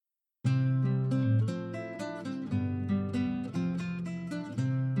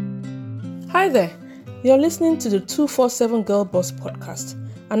Hi there, you're listening to the 247 Girl Boss podcast,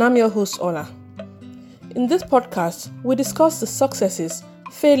 and I'm your host, Ola. In this podcast, we discuss the successes,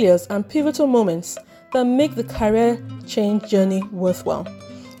 failures, and pivotal moments that make the career change journey worthwhile.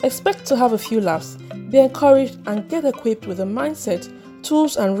 Expect to have a few laughs, be encouraged, and get equipped with the mindset,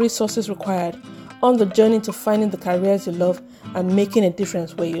 tools, and resources required on the journey to finding the careers you love and making a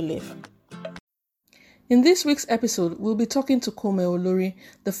difference where you live. In this week's episode, we'll be talking to Kome Olori,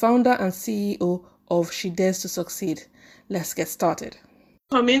 the founder and CEO of She Dares to Succeed. Let's get started.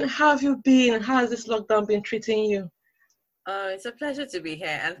 How have you been? How has this lockdown been treating you? It's a pleasure to be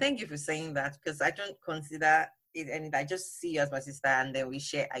here, and thank you for saying that, because I don't consider it anything. I just see you as my sister, and then we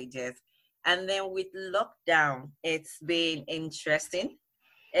share ideas. And then with lockdown, it's been interesting.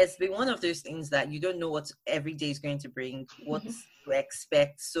 It's been one of those things that you don't know what every day is going to bring, what to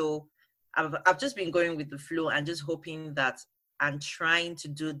expect. So I've just been going with the flow and just hoping that I'm trying to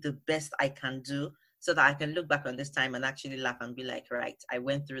do the best I can do so that I can look back on this time and actually laugh and be like, right, I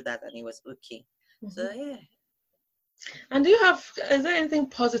went through that and it was okay. So yeah. And is there anything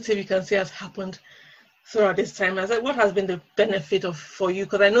positive you can say has happened throughout this time? What has been the benefit for you?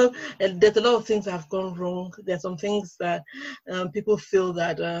 Because I know there's a lot of things that have gone wrong. There's some things that people feel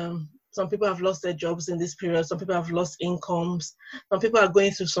that some people have lost their jobs in this period. Some people have lost incomes. Some people are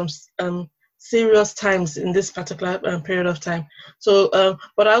going through some serious times in this particular period of time. So,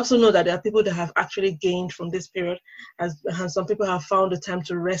 but I also know that there are people that have actually gained from this period, and some people have found the time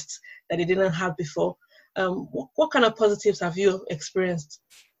to rest that they didn't have before. What kind of positives have you experienced?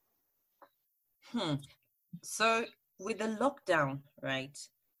 So with the lockdown, right,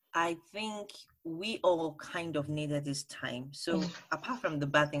 I think we all kind of needed this time. So apart from the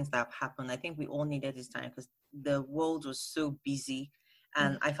bad things that have happened, I think we all needed this time because the world was so busy.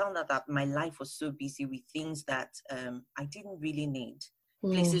 And I found out that my life was so busy with things that I didn't really need.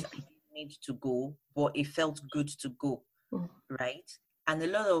 Places I didn't need to go, but it felt good to go, right? And a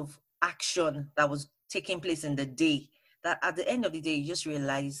lot of action that was taking place in the day, that at the end of the day, you just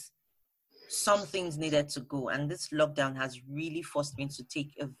realize some things needed to go. And this lockdown has really forced me to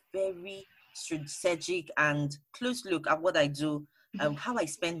take a very strategic and close look at what I do, how I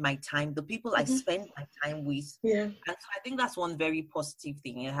spend my time, the people I spend my time with. Yeah. And so I think that's one very positive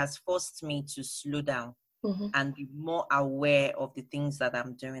thing. It has forced me to slow down and be more aware of the things that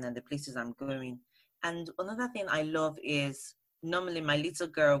I'm doing and the places I'm going. And another thing I love is normally my little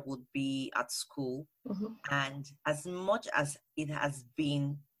girl would be at school. And as much as it has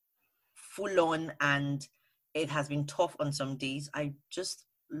been full on and it has been tough on some days, I just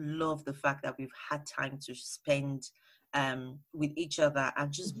love the fact that we've had time to spend with each other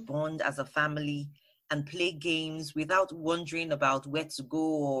and just bond as a family and play games without wondering about where to go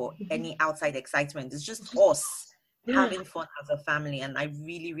or any outside excitement. It's just us having fun as a family, and I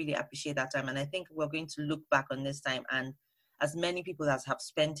really, really appreciate that time. And I think we're going to look back on this time, and as many people as have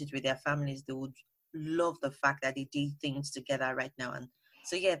spent it with their families, they would love the fact that they did things together right now. And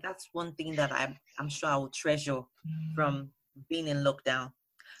so yeah, that's one thing that I'm sure I will treasure from being in lockdown.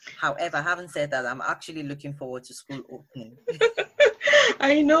 However, having said that, I'm actually looking forward to school opening.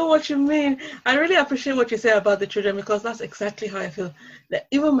 I know what you mean. I really appreciate what you say about the children, because that's exactly how I feel. Like,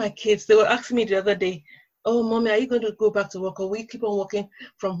 even my kids, they were asking me the other day, "Oh, mommy, are you going to go back to work, or we keep on working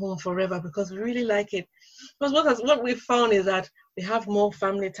from home forever?" Because we really like it. Because what we found is that we have more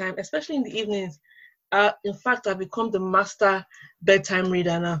family time, especially in the evenings. In fact, I've become the master bedtime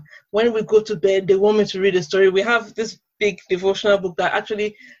reader now. When we go to bed, they want me to read a story. We have this big devotional book that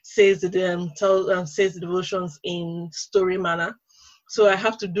actually says says the devotions in story manner. So I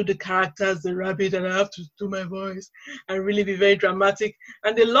have to do the characters, the rabbit, and I have to do my voice and really be very dramatic.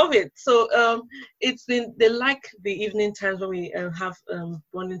 And they love it. So they like the evening times when we have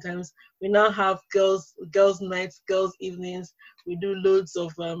bonding times. We now have girls nights, girls evenings. We do loads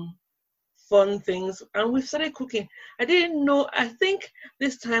of fun things, and we've started cooking. I didn't know. I think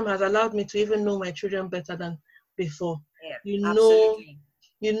this time has allowed me to even know my children better than before. Yeah, absolutely.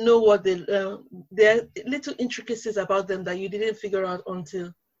 You know what there are little intricacies about them that you didn't figure out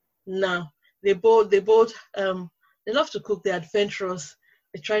until now. They both they love to cook. They're adventurous.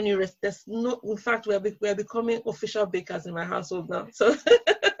 They try new recipes. In fact, we are becoming official bakers in my household now. So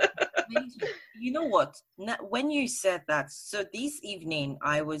you know what? When you said that, so this evening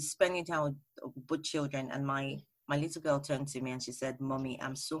I was spending time with both children, and my little girl turned to me and she said, "Mommy,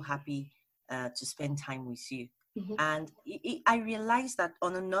 I'm so happy to spend time with you." And I realized that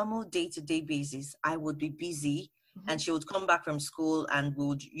on a normal day-to-day basis, I would be busy, and she would come back from school and we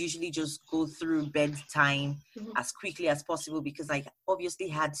would usually just go through bedtime as quickly as possible because I obviously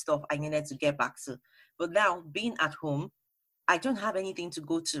had stuff I needed to get back to. But now, being at home, I don't have anything to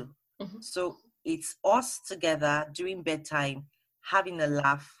go to. So it's us together doing bedtime, having a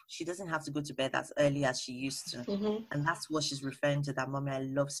laugh. She doesn't have to go to bed as early as she used to. And that's what she's referring to, that mommy, I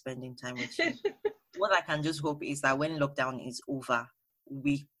love spending time with you. What I can just hope is that when lockdown is over,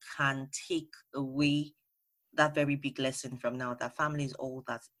 we can take away that very big lesson from now, that family is all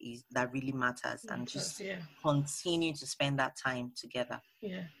that really matters, and just continue to spend that time together.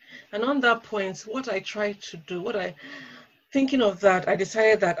 Yeah. And on that point, what I try to do, thinking of that, I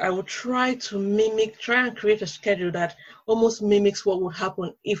decided that I would try and create a schedule that almost mimics what would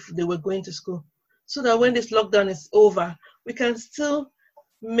happen if they were going to school. So that when this lockdown is over, we can still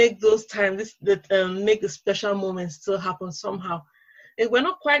make those times, make the special moments still happen somehow. If we're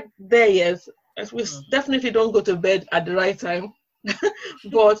not quite there yet, as we definitely don't go to bed at the right time,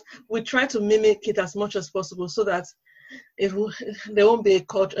 but we try to mimic it as much as possible so that there won't be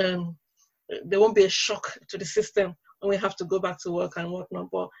a shock to the system when we have to go back to work and whatnot.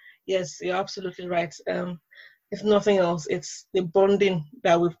 But yes, you're absolutely right. If nothing else, it's the bonding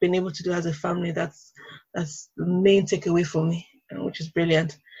that we've been able to do as a family that's the main takeaway for me, which is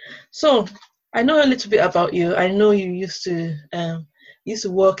brilliant. So I know a little bit about you. I know you used to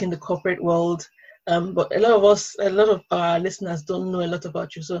work in the corporate world, but a lot of our listeners don't know a lot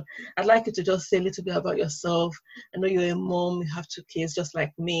about you. So I'd like you to just say a little bit about yourself. I know you're a mom, you have 2 kids just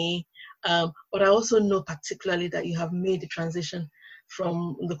like me, but I also know particularly that you have made the transition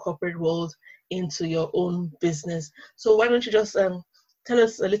from the corporate world into your own business. So why don't you just tell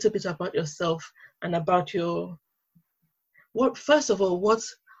us a little bit about yourself and about tell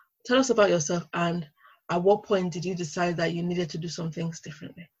us about yourself, and at what point did you decide that you needed to do some things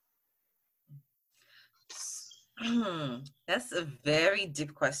differently? That's a very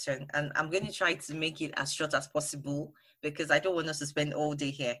deep question, and I'm going to try to make it as short as possible because I don't want us to spend all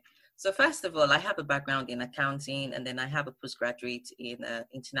day here. So first of all, I have a background in accounting, and then I have a postgraduate in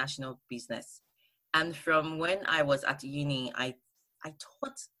international business. And from when I was at uni, I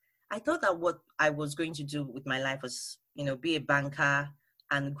thought that what I was going to do with my life was, be a banker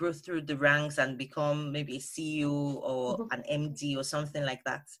and grow through the ranks and become maybe a CEO or an MD or something like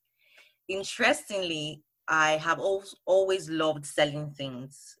that. Interestingly, I have always loved selling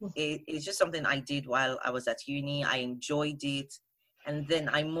things. It's just something I did while I was at uni. I enjoyed it. And then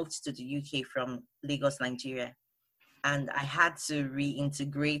I moved to the UK from Lagos, Nigeria. And I had to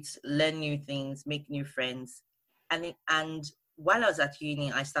reintegrate, learn new things, make new friends. And while I was at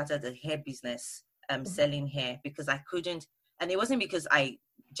uni, I started a hair business, selling hair, because I couldn't. And it wasn't because I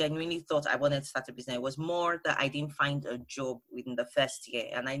genuinely thought I wanted to start a business. It was more that I didn't find a job within the first year,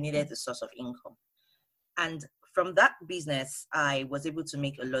 and I needed a source of income. And from that business, I was able to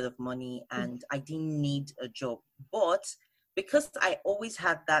make a lot of money, and I didn't need a job. But because I always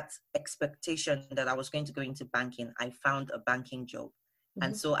had that expectation that I was going to go into banking, I found a banking job.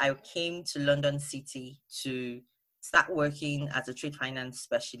 And so I came to London City to start working as a trade finance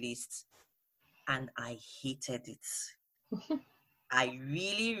specialist, and I hated it. I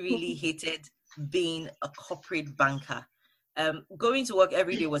really, really hated being a corporate banker. Going to work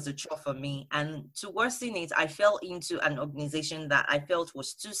every day was a chore for me. And to worsen it, I fell into an organization that I felt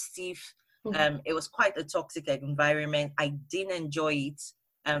was too stiff. It was quite a toxic environment. I didn't enjoy it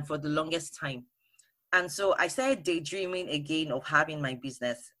for the longest time. And so I started daydreaming again of having my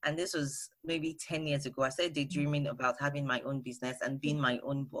business. And this was maybe 10 years ago. I started daydreaming about having my own business and being my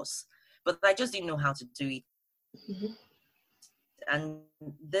own boss. But I just didn't know how to do it. And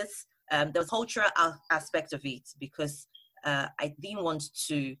this, there was a cultural aspect of it, because I didn't want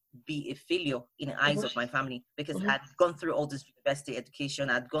to be a failure in the eyes of my family, because I'd gone through all this university education.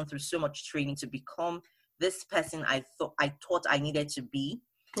 I'd gone through so much training to become this person I thought I needed to be.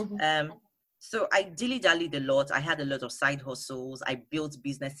 So I dilly-dallied a lot. I had a lot of side hustles. I built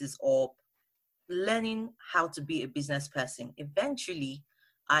businesses up, learning how to be a business person. Eventually,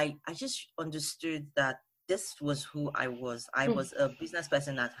 I just understood that this was who I was. I was a business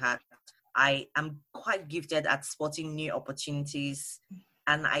person at heart. I am quite gifted at spotting new opportunities,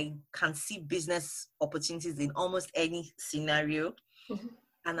 and I can see business opportunities in almost any scenario,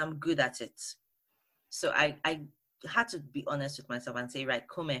 and I'm good at it. So I had to be honest with myself and say, right,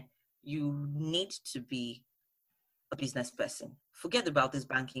 Kume, you need to be a business person. Forget about this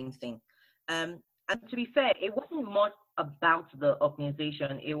banking thing. And to be fair, it wasn't much about the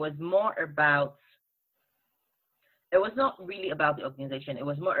organization. It was not really about the organization. It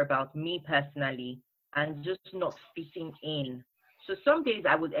was more about me personally and just not fitting in. So some days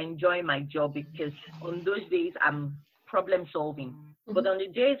I would enjoy my job because on those days I'm problem solving. But on the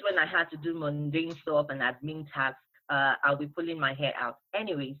days when I had to do mundane stuff and admin tasks, I'll be pulling my hair out.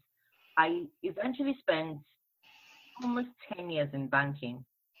 Anyways, I eventually spent almost 10 years in banking.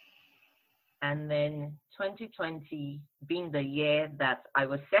 And then 2020 being the year that I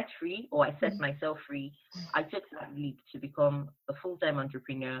was set free, or I set myself free, I took that leap to become a full-time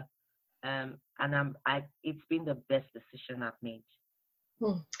entrepreneur. And it's been the best decision I've made.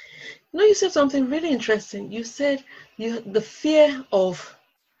 No, you said something really interesting. You said the fear of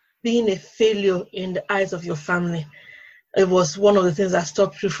being a failure in the eyes of your family. It was one of the things that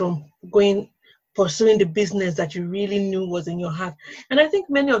stopped you from pursuing the business that you really knew was in your heart. And I think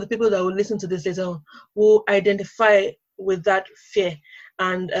many of the people that will listen to this later on will identify with that fear.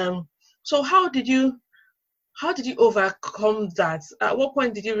 And so how did you overcome that? At what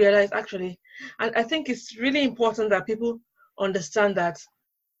point did you realize, actually, and I think it's really important that people understand that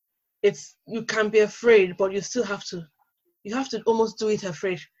you can be afraid, but you have to almost do it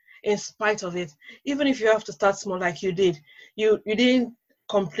afraid in spite of it. Even if you have to start small like you did, you didn't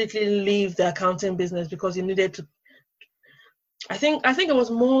completely leave the accounting business because you needed to. I think it was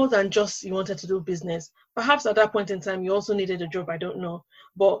more than just you wanted to do business. Perhaps at that point in time you also needed a job, I don't know.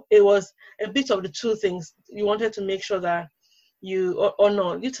 But it was a bit of the two things. You wanted to make sure that or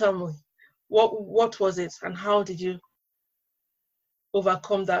no, you tell me, what was it and how did you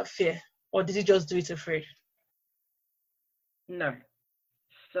overcome that fear? Or did you just do it afraid? No.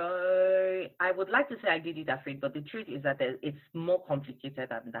 So I would like to say I did it afraid, but the truth is that it's more complicated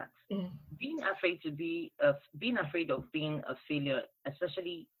than that. Being afraid of being a failure,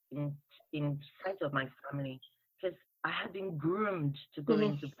 especially in sight of my family, because I had been groomed to go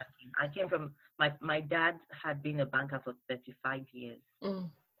into banking. I came from my dad had been a banker for 35 years,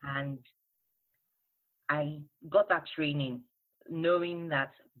 and I got that training knowing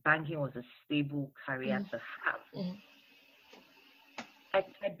that banking was a stable career to have.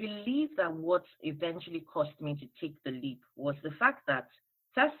 I believe that what eventually caused me to take the leap was the fact that,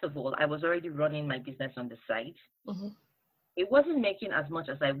 first of all, I was already running my business on the side. It wasn't making as much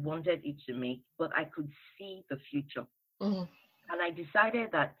as I wanted it to make, but I could see the future. And I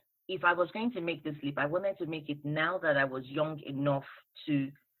decided that if I was going to make this leap, I wanted to make it now that I was young enough to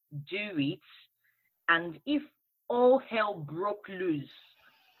do it. And if all hell broke loose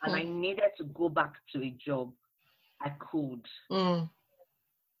and I needed to go back to a job, I could.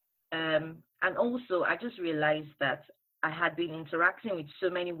 And also, I just realized that I had been interacting with so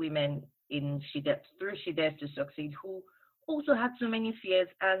many women through She Dares to Succeed who also had so many fears.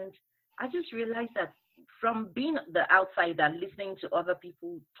 And I just realized that from being the outsider, listening to other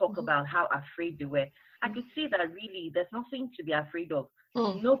people talk about how afraid they were, I could see that really there's nothing to be afraid of.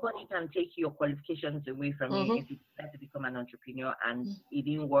 Nobody can take your qualifications away from you if you decide to become an entrepreneur and it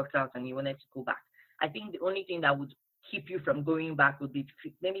didn't work out and you wanted to go back. I think the only thing that would keep you from going back would be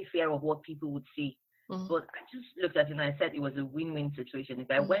maybe fear of what people would say. But I just looked at it and I said it was a win-win situation.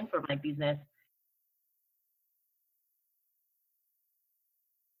 If I went for my business,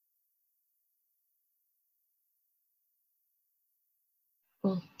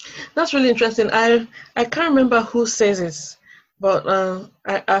 That's really interesting. I can't remember who says it, but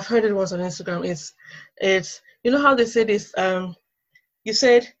I've heard it once on Instagram. It's you know how they say this. You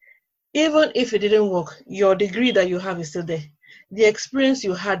said even if it didn't work, your degree that you have is still there. The experience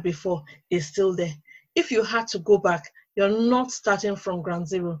you had before is still there. If you had to go back, you're not starting from ground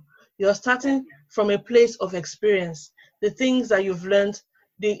zero. You're starting from a place of experience. The things that you've learned,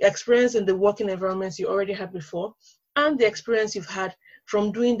 the experience in the working environments you already had before, and the experience you've had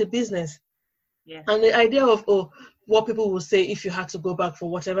from doing the business. Yeah. And the idea of what people will say if you had to go back for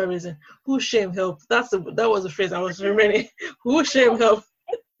whatever reason, who shame help? That was the phrase I was remembering. Who shame help?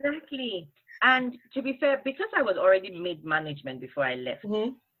 Exactly. And to be fair, because I was already mid-management before I left,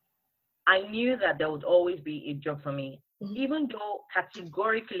 I knew that there would always be a job for me. Even though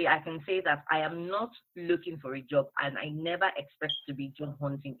categorically I can say that I am not looking for a job and I never expect to be job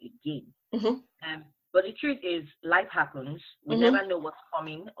hunting again. But the truth is, life happens. We never know what's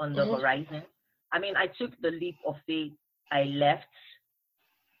coming on the horizon. I mean, I took the leap of faith. I left.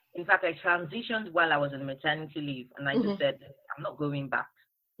 In fact, I transitioned while I was on maternity leave, and I just said, I'm not going back.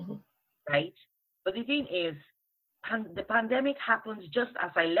 Right? But the thing is, the pandemic happens just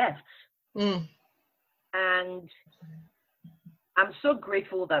as I left. And I'm so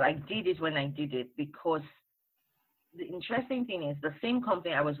grateful that I did it when I did it, because the interesting thing is the same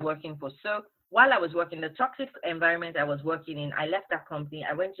company I was working for. So while I was working, the toxic environment I was working in, I left that company.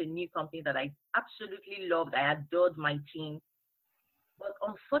 I went to a new company that I absolutely loved. I adored my team. But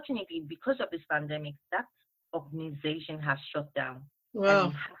unfortunately, because of this pandemic, that organization has shut down. Wow. And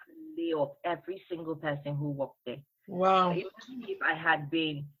we had to lay off every single person who worked there. Wow. So imagine if I had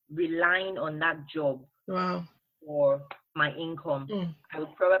been relying on that job for my income, I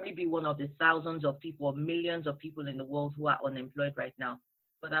would probably be one of the thousands of people, or millions of people in the world who are unemployed right now.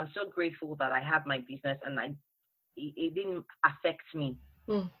 but I'm so grateful that I have my business, and it didn't affect me.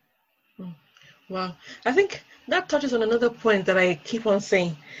 Mm. Wow. I think that touches on another point that I keep on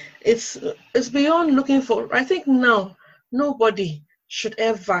saying. It's beyond looking for, I think now nobody should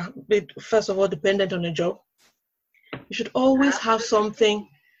ever be, first of all, dependent on a job. You should always have something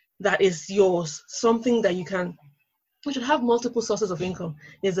that is yours, something that you should have multiple sources of income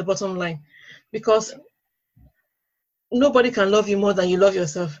is the bottom line, because nobody can love you more than you love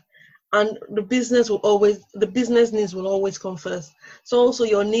yourself. And the business needs will always come first. So also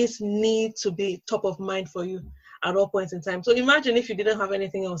your needs need to be top of mind for you at all points in time. So imagine if you didn't have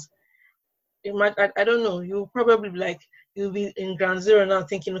anything else. I don't know, you'll probably be like, you'll be in ground zero now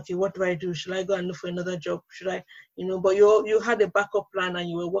thinking, okay, what do I do? Should I go and look for another job? Should I, but you had a backup plan and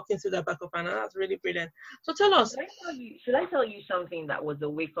you were working through that backup plan, and that's really brilliant. So tell us. Should I tell you something that was a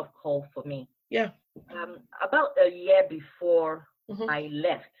wake-up call for me? Yeah. About a year before mm-hmm. I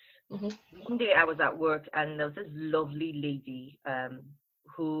left, mm-hmm. one day I was at work, and there was this lovely lady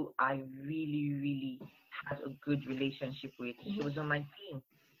who I really, really had a good relationship with. Mm-hmm. She was on my team.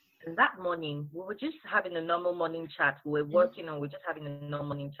 And that morning, we were just having a normal morning chat. We were working on, we're just having a normal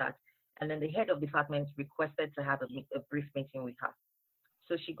morning chat. And then the head of department requested to have a brief meeting with her.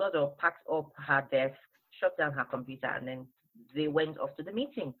 So she got up, packed up her desk, shut down her computer, and then they went off to the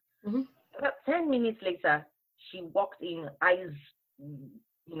meeting. Mm-hmm. About 10 minutes later, she walked in, eyes,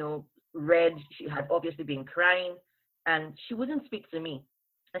 red. She had obviously been crying, and she wouldn't speak to me.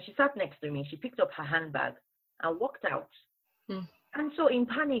 And she sat next to me. She picked up her handbag and walked out. Mm. And so in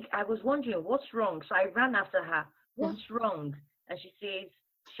panic, I was wondering, what's wrong? So I ran after her. What's wrong? And she says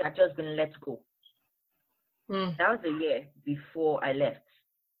she had just been let go. Mm. That was a year before I left.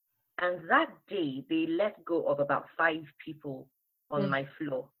 And that day, they let go of about 5 people on my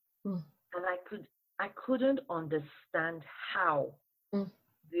floor. Mm. And I couldn't understand how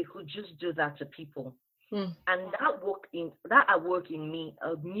they could just do that to people. Mm. And that awoke in me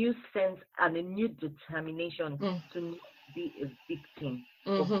a new sense and a new determination to be a victim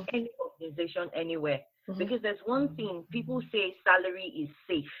mm-hmm. of any organization anywhere. Mm-hmm. Because there's one thing, people say salary is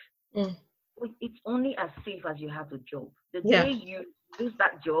safe. Mm. It's only as safe as you have a job. The Yeah. day you lose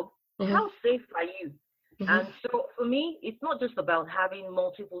that job, how safe are you? Mm-hmm. And so for me, it's not just about having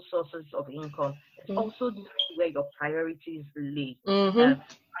multiple sources of income. It's also knowing where your priorities lay. Mm-hmm.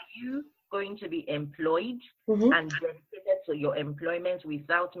 Are you going to be employed and dedicated to your employment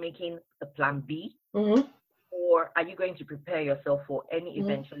without making a plan B? Mm-hmm. Or are you going to prepare yourself for any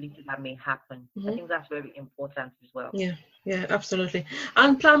eventuality that may happen? I think that's very important as well. Yeah, absolutely.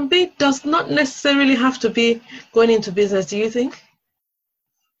 And plan B does not necessarily have to be going into business, do you think?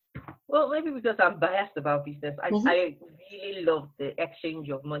 Well, maybe because I'm biased about business. I really love the exchange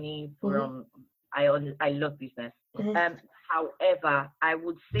of money from, I love business. However, I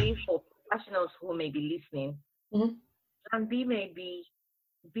would say for professionals who may be listening, plan B may be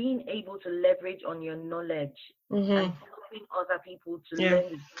being able to leverage on your knowledge and helping other people to learn the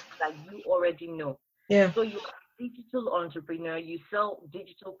things that you already know. Yeah. So you're a digital entrepreneur, you sell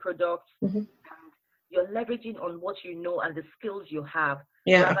digital products, and you're leveraging on what you know and the skills you have.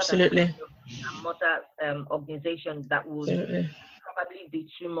 Yeah, absolutely. A mother organization that would probably be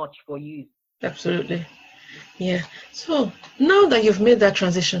too much for you. Absolutely. Yeah. So now that you've made that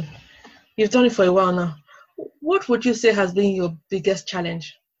transition, you've done it for a while now, what would you say has been your biggest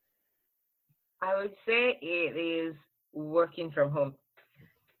challenge? I would say it is working from home.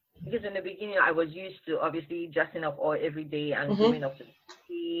 Because in the beginning, I was used to obviously dressing up all every day and going up to the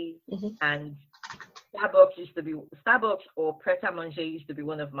city. And Starbucks or Pret a Manger used to be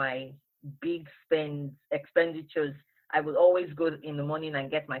one of my big expenditures. I would always go in the morning and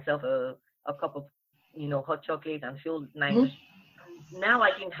get myself a cup of hot chocolate and feel nice. Now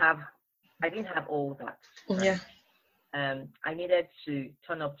I didn't have all that. Right? Yeah. I needed to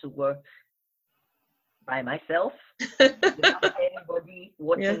turn up to work by myself without anybody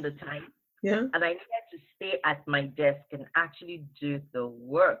watching the time. Yeah. And I needed to stay at my desk and actually do the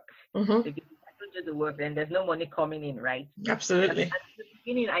work. Because if I don't do the work, then there's no money coming in, right? Absolutely. And at the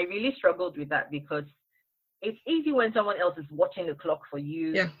beginning, I really struggled with that because it's easy when someone else is watching the clock for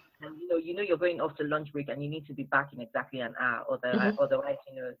you. Yeah. And you're going off to lunch break and you need to be back in exactly an hour, otherwise,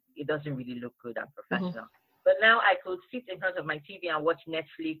 it doesn't really look good and professional. But now I could sit in front of my TV and watch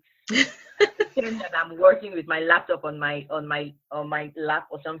Netflix, pretend that I'm working with my laptop on my lap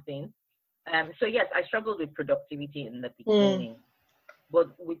or something. So yes, I struggled with productivity in the beginning, but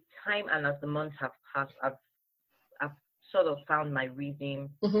with time and as the months have passed, I've sort of found my rhythm.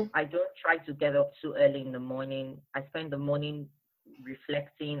 I don't try to get up too early in the morning. I spend the morning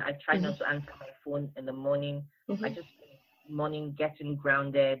reflecting. I try not to answer my phone in the morning. I just morning, getting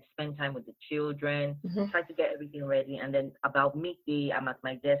grounded, spend time with the children, try to get everything ready. And then about midday, I'm at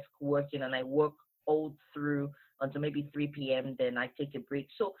my desk working, and I work all through until maybe 3 p.m. Then I take a break.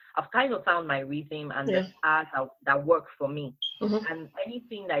 So I've kind of found my rhythm and the hours that work for me. And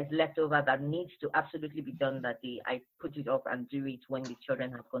anything that is left over that needs to absolutely be done that day, I put it off and do it when the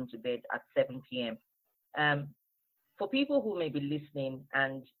children have gone to bed at 7 p.m. For people who may be listening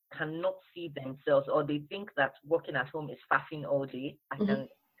and cannot see themselves, or they think that working at home is faffing all day, I can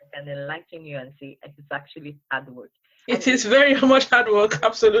enlighten you and say it's actually hard work. It is very much hard work,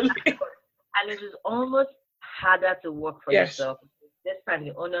 absolutely. And it is almost harder to work for yourself. This time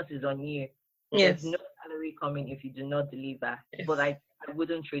the onus is on you. There's no salary coming if you do not deliver. But I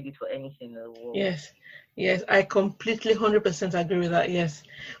wouldn't trade it for anything in the world. Yes, I completely 100% agree with that. Yes,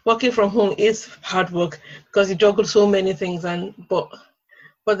 working from home is hard work because you juggle so many things,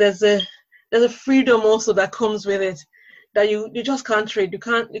 but there's a freedom also that comes with it that you just can't trade. You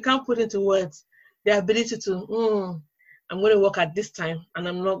can't put into words the ability to I'm going to work at this time and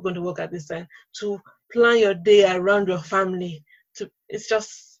I'm not going to work at this time, to plan your day around your family. It's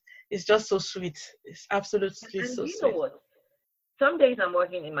just so sweet. It's absolutely so sweet. You know what? Some days I'm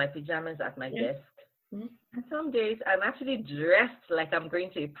working in my pajamas at my desk. And some days I'm actually dressed like I'm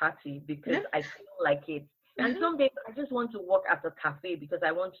going to a party because I feel like it. And some days I just want to work at a cafe because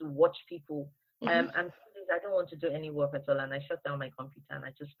I want to watch people. And some days I don't want to do any work at all. And I shut down my computer and I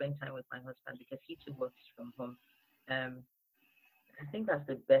just spend time with my husband because he too works from home. I think that's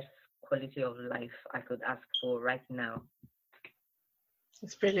the best quality of life I could ask for right now.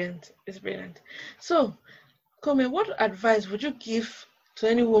 It's brilliant. It's brilliant. So, Kome, what advice would you give to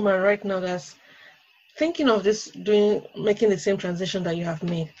any woman right now that's thinking of making the same transition that you have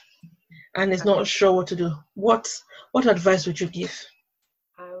made and is not sure what to do? What advice would you give?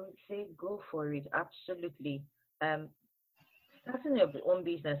 I would say go for it. Absolutely. Starting your own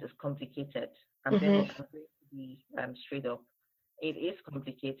business is complicated. I'm going to be straight up. It is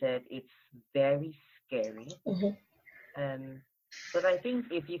complicated. It's very scary. But I think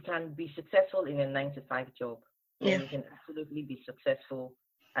if you can be successful in a 9-to-5 job, then you can absolutely be successful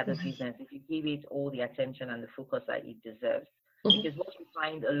at a business if you give it all the attention and the focus that it deserves. Because what you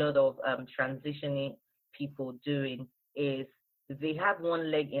find a lot of transitioning people doing is they have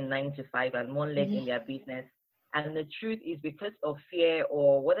one leg in 9-to-5 and one leg in their business. And the truth is, because of fear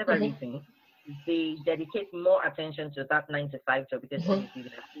or whatever reason, they dedicate more attention to that 9-to-5 job because obviously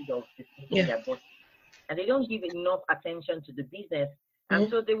they're afraid of dismissing their boss. And they don't give enough attention to the business. And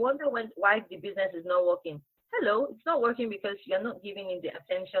so they wonder why the business is not working. Hello, it's not working because you're not giving it the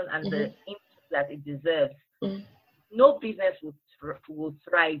attention and the interest that it deserves. No business will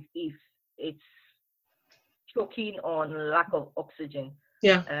thrive if it's choking on lack of oxygen.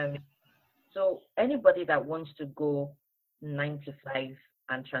 So anybody that wants to go 9-to-5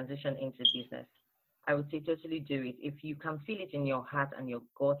 and transition into business, I would say totally do it. If you can feel it in your heart and your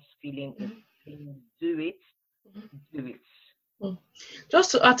gut's feeling is do it. Just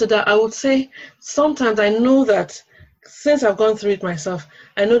to add to that, I would say sometimes I know that since I've gone through it myself,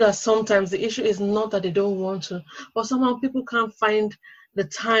 I know that sometimes the issue is not that they don't want to, but somehow people can't find the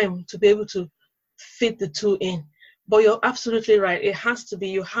time to be able to fit the two in. But you're absolutely right. It has to be,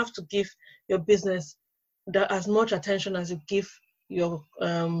 you have to give your business as much attention as you give your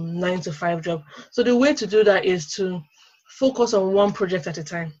 9-to-5 job. So the way to do that is to focus on one project at a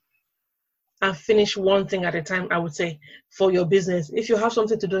time and finish one thing at a time, I would say, for your business. If you have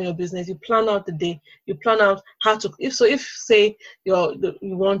something to do in your business, you plan out the day, you plan out how to, if say you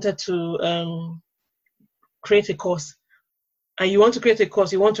wanted to create a course, and you want to create a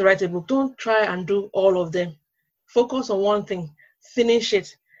course, you want to write a book, don't try and do all of them. Focus on one thing, finish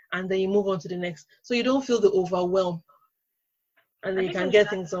it, and then you move on to the next. So you don't feel the overwhelm, and then you can get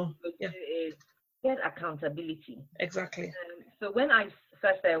things done. Get accountability. Exactly. So when I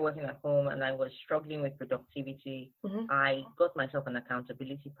first started working at home and I was struggling with productivity, I got myself an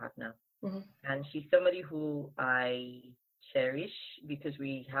accountability partner. And she's somebody who I cherish because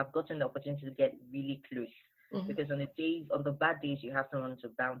we have gotten the opportunity to get really close. Because on the bad days, you have someone to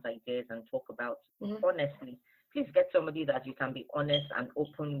bounce ideas and talk about honestly. Please get somebody that you can be honest and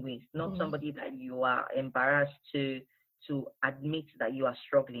open with, not somebody that you are embarrassed to admit that you are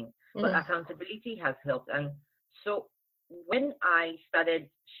struggling. But accountability has helped. And so when I started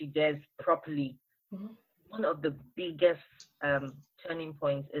She Dares properly, one of the biggest turning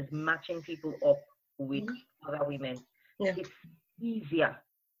points is matching people up with other women. It's easier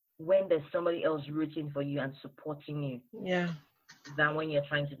when there's somebody else rooting for you and supporting you than when you're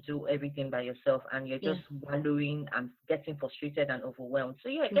trying to do everything by yourself and you're just wallowing and getting frustrated and overwhelmed. So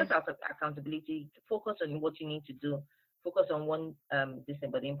get accountability, focus on what you need to do focus on one this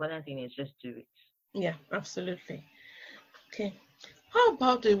thing, but the important thing is just do it. Yeah, absolutely. Okay. How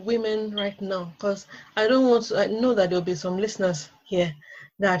about the women right now? Because I know that there'll be some listeners here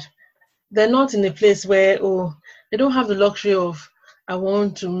that they're not in a place where, they don't have the luxury of, I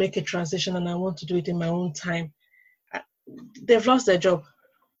want to make a transition and I want to do it in my own time. They've lost their job,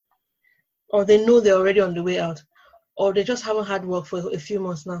 or they know they're already on the way out, or they just haven't had work for a few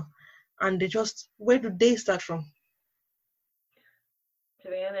months now. And where do they start from? To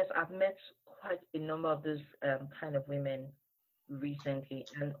be honest, I've met quite a number of those kind of women recently,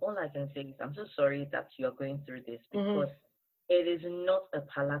 and all I can say is I'm so sorry that you're going through this, because it is not a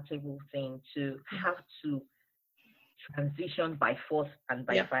palatable thing to have to transition by force and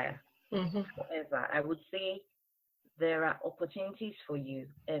by fire. However, I would say there are opportunities for you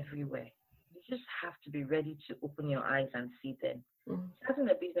everywhere. You just have to be ready to open your eyes and see them. Starting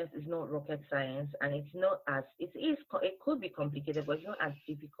a business is not rocket science, and it's not it could be complicated, but it's not as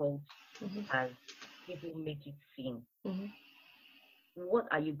difficult as people make it seem. What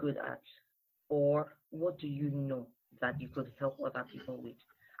are you good at, or what do you know that you could help other people with?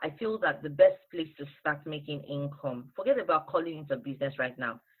 I feel that the best place to start making income, forget about calling it a business right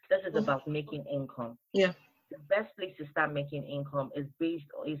now. This is about making income. Yeah. The best place to start making income is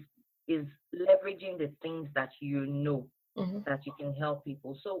leveraging the things that you know that you can help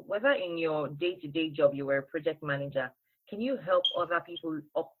people. So whether in your day-to-day job you were a project manager, can you help other people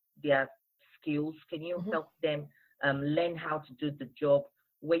up their skills? Can you help them learn how to do the job?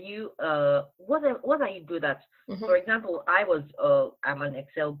 Were you what are you good at? For example, I'm an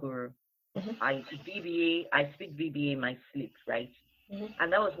Excel guru. I speak VBA in my sleep, right?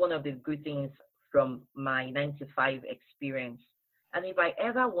 And that was one of the good things from my 9-to-5 experience. And if I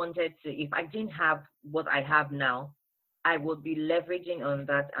ever wanted to, if I didn't have what I have now, I would be leveraging on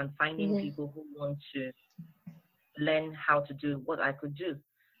that and finding people who want to learn how to do what I could do.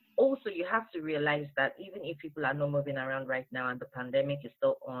 Also, you have to realize that even if people are not moving around right now and the pandemic is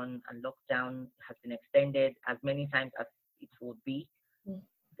still on and lockdown has been extended as many times as it would be, the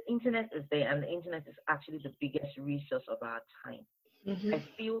internet is there, and the internet is actually the biggest resource of our time. I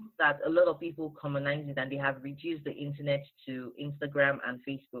feel that a lot of people commonize it, and they have reduced the internet to Instagram and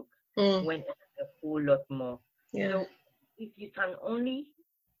Facebook when it's a whole lot more. Yeah. So if you can only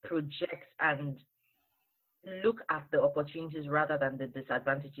project and look at the opportunities rather than the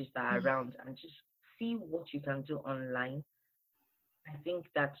disadvantages that are around, and just see what you can do online, I think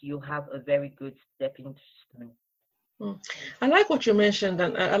that you have a very good stepping stone. I like what you mentioned,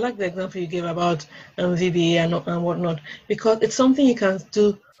 and I like the example you gave about VBA and whatnot, because it's something you can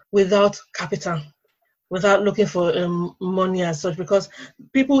do without capital, without looking for money as such, because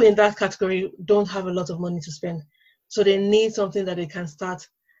people in that category don't have a lot of money to spend. So they need something that they can start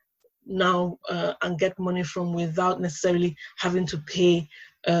now and get money from without necessarily having to pay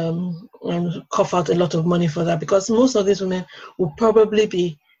and cough out a lot of money for that, because most of these women will probably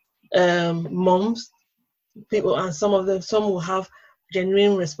be moms, people, and some will have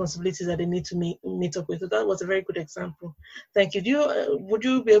genuine responsibilities that they need to meet up with. So that was a very good example. Thank you. Would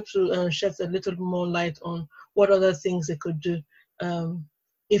you be able to shed a little more light on what other things they could do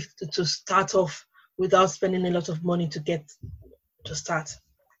if to start off without spending a lot of money to start?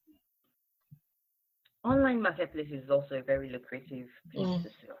 Online marketplace is also a very lucrative place to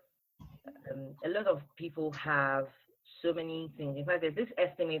sell. A lot of people have so many things. In fact, there's this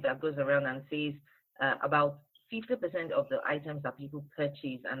estimate that goes around and says about 50% of the items that people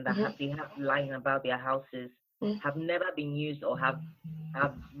purchase and that they have lying about their houses have never been used or have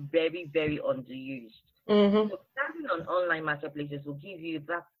very, very underused. So starting on online marketplaces will give you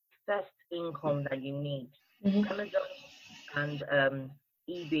that first income that you need. Amazon and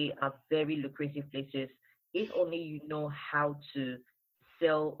eBay are very lucrative places if only you know how to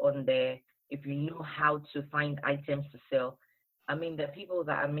sell on there, if you know how to find items to sell. I mean, the people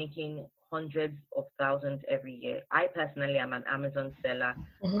that are making hundreds of thousands every year. I personally am an Amazon seller.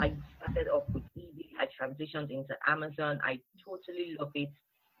 I started off with eBay. I transitioned into Amazon. I totally love it.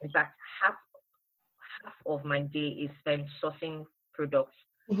 In fact, half of my day is spent sourcing products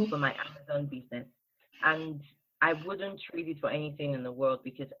for my Amazon business. And I wouldn't trade it for anything in the world,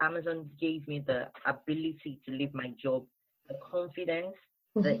 because Amazon gave me the ability to leave my job, the confidence,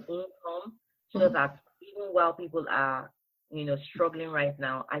 the income, so that even while people are, struggling right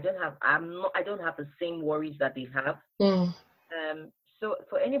now, I don't have the same worries that they have. So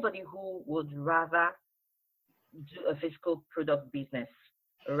for anybody who would rather do a physical product business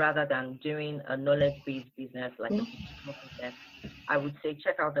rather than doing a knowledge-based business like a digital business, I would say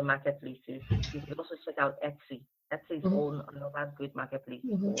check out the marketplaces. You can also check out Etsy. Etsy is another good marketplace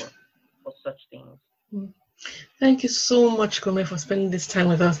for such things. Thank you so much, Kome, for spending this time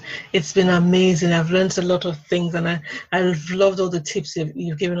with us. It's been amazing. I've learned a lot of things, and I've loved all the tips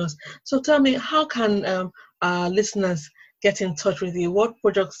you've given us. So tell me, how can our listeners get in touch with you? What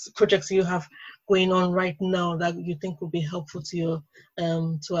projects you have going on right now that you think will be helpful to your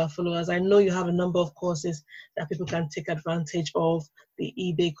to our followers? I know you have a number of courses that people can take advantage of, the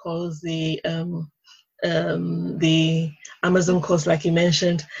eBay course, the Amazon course, like you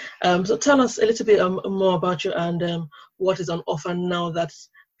mentioned. So tell us a little bit more about you and what is on offer now that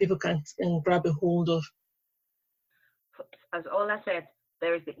people can grab a hold of. As Ola said,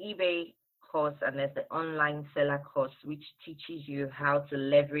 there is the eBay course and there's the online seller course, which teaches you how to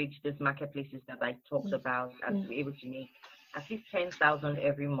leverage these marketplaces that I talked about and to be able to make at least 10,000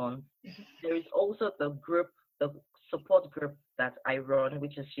 every month. There is also the support group that I run,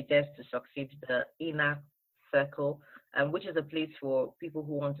 which is She Dares to Succeed, the Inner Circle, which is a place for people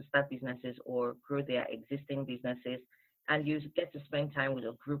who want to start businesses or grow their existing businesses. And you get to spend time with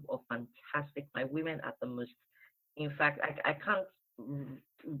a group of my women at the most. In fact, I can't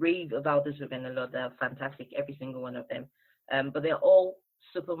rave about these women a lot. They're fantastic, every single one of them. But they're all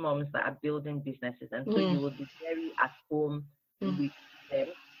super moms that are building businesses. And so you will be very at home with them.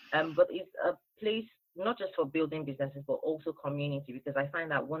 But it's a place not just for building businesses, but also community, because I find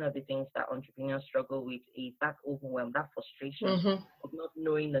that one of the things that entrepreneurs struggle with is that overwhelm, that frustration of not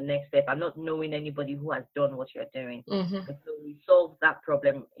knowing the next step and not knowing anybody who has done what you're doing. And so we solve that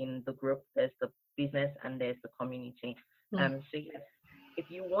problem in the group. There's the business and there's the community. So yes,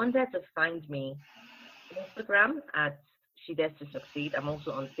 if you wanted to find me, Instagram at She Dares to Succeed. I'm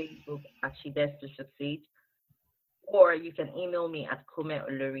also on Facebook at She Dares to Succeed. Or you can email me at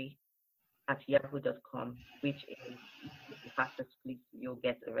komeolori@yahoo.com, which is the fastest place you'll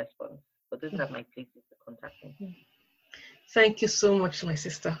get a response. But those are my places to contact me. Thank you so much, my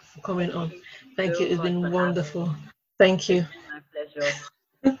sister, for coming on. Thank you. It's been wonderful. Thank you. My pleasure.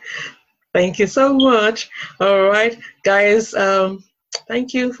 Thank you so much. All right, guys.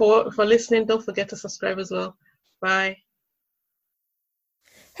 Thank you for listening. Don't forget to subscribe as well. Bye.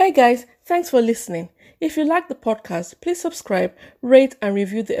 Hey guys, thanks for listening. If you like the podcast, please subscribe, rate, and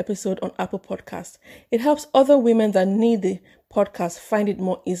review the episode on Apple Podcasts. It helps other women that need the podcast find it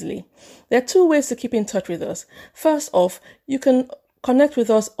more easily. There are 2 ways to keep in touch with us. First off, you can connect with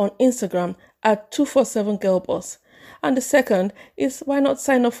us on Instagram at 247girlboss. And the second is, why not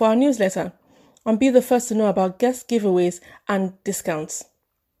sign up for our newsletter and be the first to know about guest giveaways and discounts.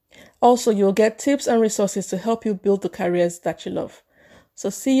 Also, you'll get tips and resources to help you build the careers that you love. So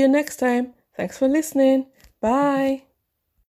see you next time. Thanks for listening. Bye.